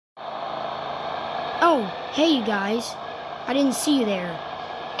Oh, hey you guys. I didn't see you there.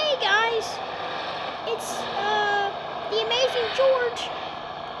 Hey guys, it's the Amazing George.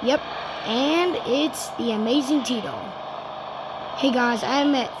 Yep, and it's the Amazing T-Dog. Hey guys,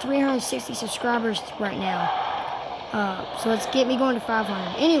 I'm at 360 subscribers right now. So let's get me going to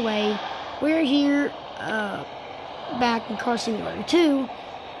 500. Anyway, we're here back in Car Simulator 2.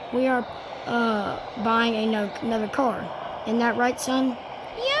 We are buying another car. Isn't that right, son?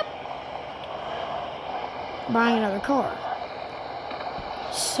 Yep. Buying another car.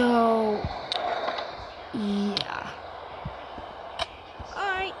 So, yeah.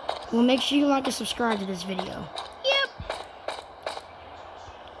 Alright. Well, make sure you like and subscribe to this video. Yep.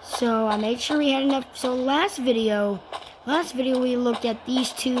 So, I made sure we had enough. So, last video we looked at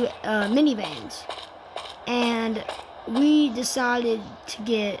these two minivans. And we decided to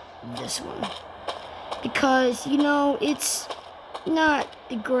get this one. Because, you know, it's not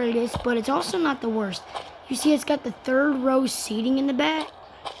the greatest, but it's also not the worst. You see, it's got the third row seating in the back.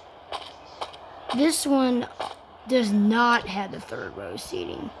 This one does not have the third row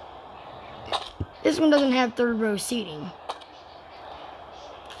seating. This one doesn't have third row seating.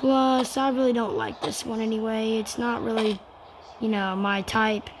 Plus, I really don't like this one anyway. It's not really, you know, my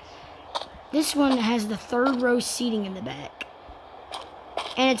type. This one has the third row seating in the back.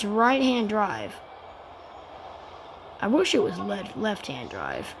 And it's right-hand drive. I wish it was left-hand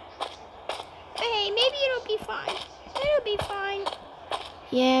drive. Hey, maybe it'll be fine. It'll be fine.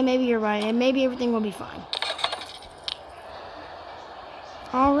 Yeah, maybe you're right, and maybe everything will be fine.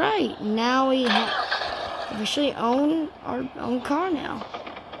 Alright, now we officially own our own car now.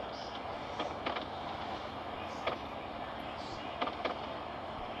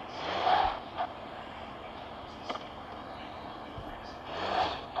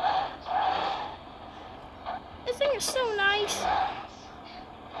 This thing is so nice.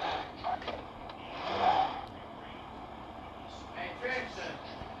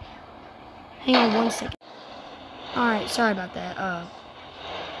 Hang on one second. Alright, sorry about that.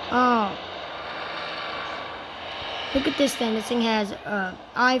 Oh. Look at this thing. This thing has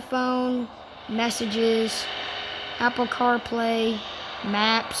iPhone, messages, Apple CarPlay,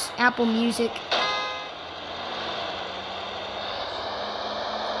 maps, Apple Music.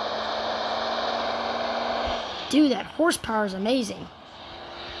 Dude, that horsepower is amazing.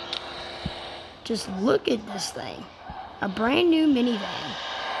 Just look at this thing. A brand new minivan.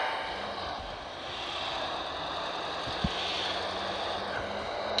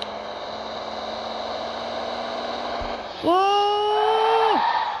 Whoa!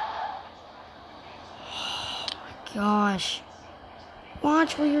 Oh my gosh.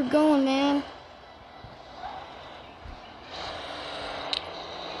 Watch where you're going, man.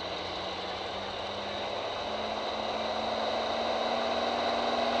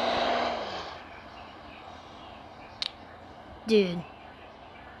 Dude.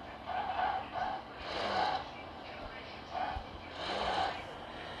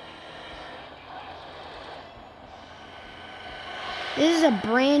 This is a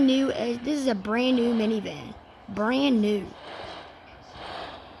brand new minivan. Brand new.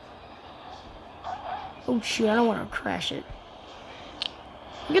 Oh shoot, I don't want to crash it.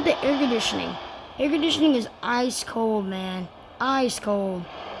 Look at the air conditioning. Air conditioning is ice cold, man. Ice cold.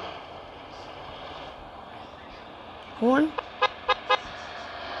 Horn?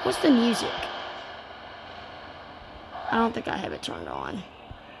 What's the music? I don't think I have it turned on.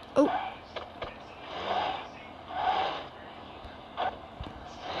 Oh.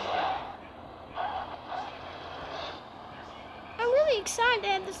 Excited to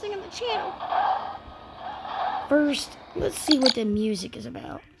have this thing on the channel. First, let's see what the music is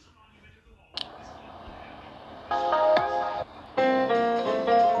about.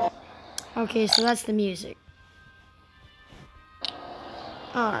 Okay, so that's the music.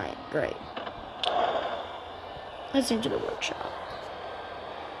 Alright, great. Let's enter the workshop.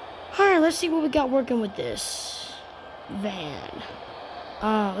 Alright, let's see what we got working with this van.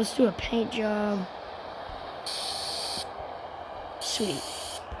 Let's do a paint job. Sweet.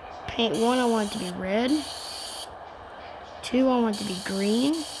 Paint 1, I want it to be red. 2, I want it to be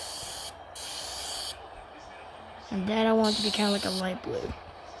green. And that I want it to be kind of like a light blue.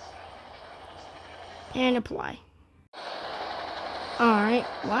 And apply. Alright.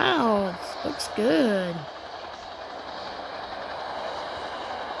 Wow, it looks good.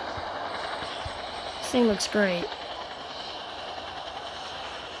 This thing looks great.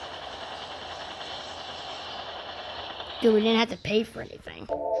 Dude, we didn't have to pay for anything.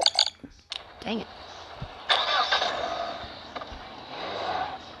 Dang it.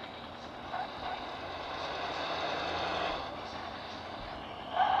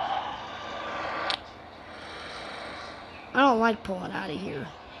 I don't like pulling out of here.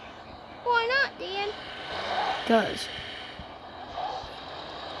 Why not, Dan? Because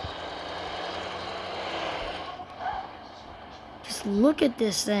just look at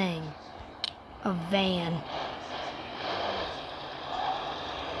this thing. A van.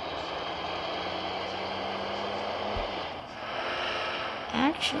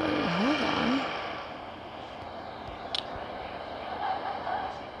 Actually, hold on.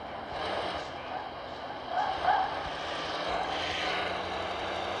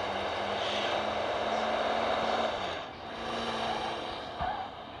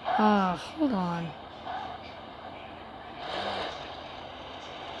 Hold on.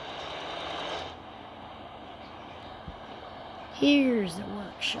 Here's the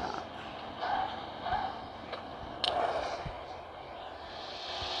workshop.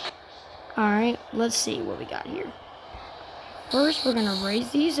 Alright, let's see what we got here. First, we're gonna raise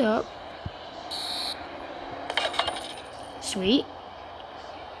these up. Sweet.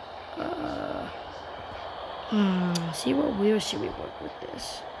 See what wheels should we work with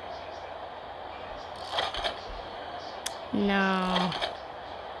this? No.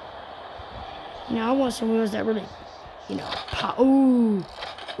 No, I want some wheels that really, you know, pop. Ooh.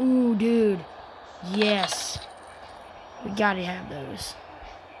 Ooh, dude. Yes. We gotta have those.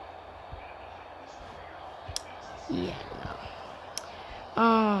 Yeah,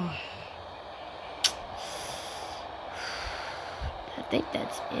 no. I think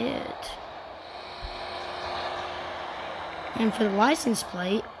that's it. And for the license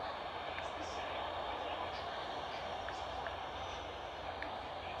plate,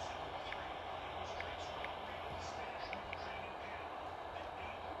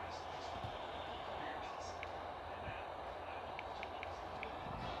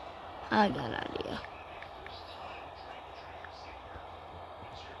 I got an idea.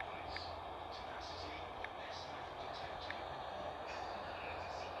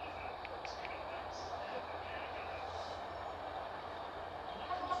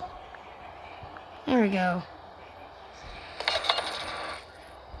 There we go.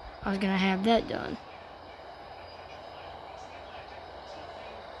 I was gonna have that done.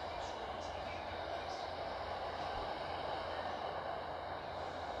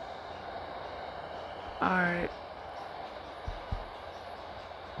 Alright.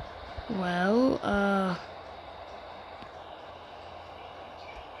 Well, I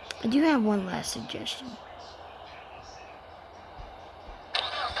do have one last suggestion.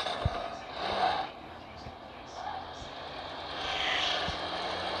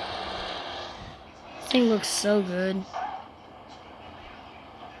 This thing looks so good.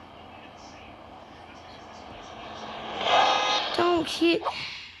 Don't hit.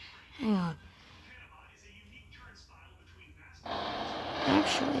 Hang on.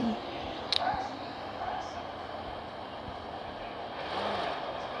 Actually.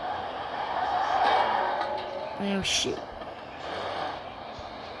 Oh shit.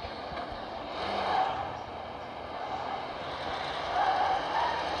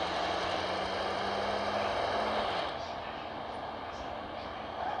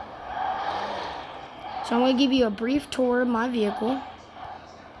 So I'm going to give you a brief tour of my vehicle.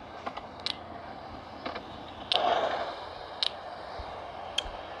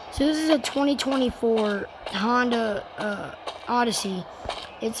 So this is a 2024 Honda Odyssey.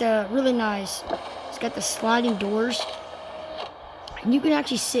 It's really nice. It's got the sliding doors. And you can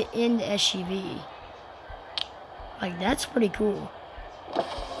actually sit in the SUV. Like, that's pretty cool.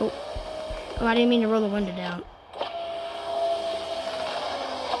 Oh, I didn't mean to roll the window down.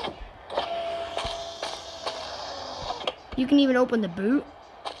 You can even open the boot.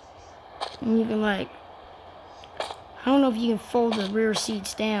 And you can, like, I don't know if you can fold the rear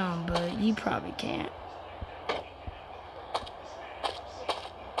seats down, but you probably can't.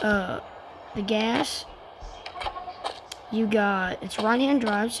 The gas. You got, it's right-hand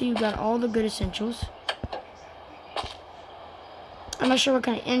drive, so you got all the good essentials. I'm not sure what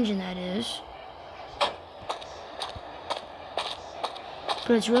kind of engine that is.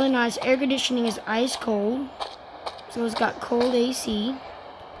 But it's really nice. Air conditioning is ice cold. So it's got cold AC.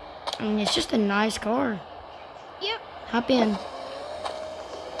 I mean, it's just a nice car. Yep. Hop in.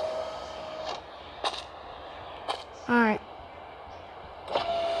 Alright.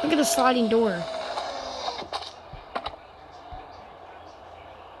 Look at the sliding door.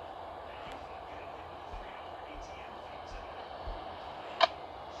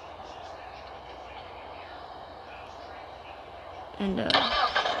 And,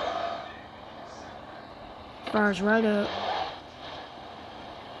 fires right up.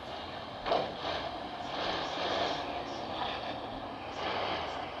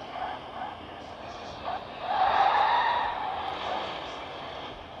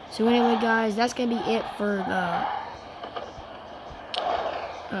 So anyway, guys, that's going to be it for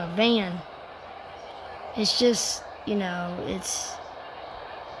the van. It's just, you know, it's...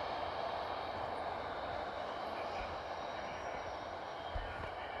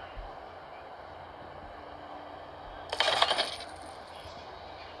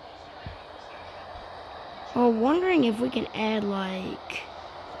 Well, wondering if we can add, like...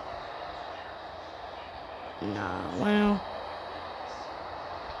 No, well...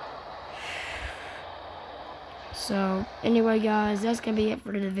 So, anyway, guys, that's going to be it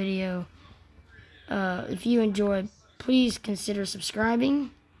for the video. If you enjoyed, please consider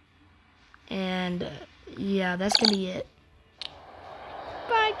subscribing. And, yeah, that's going to be it.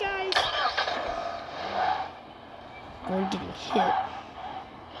 Bye, guys. We're getting hit.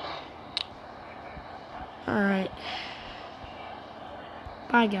 Alright.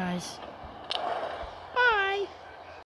 Bye, guys.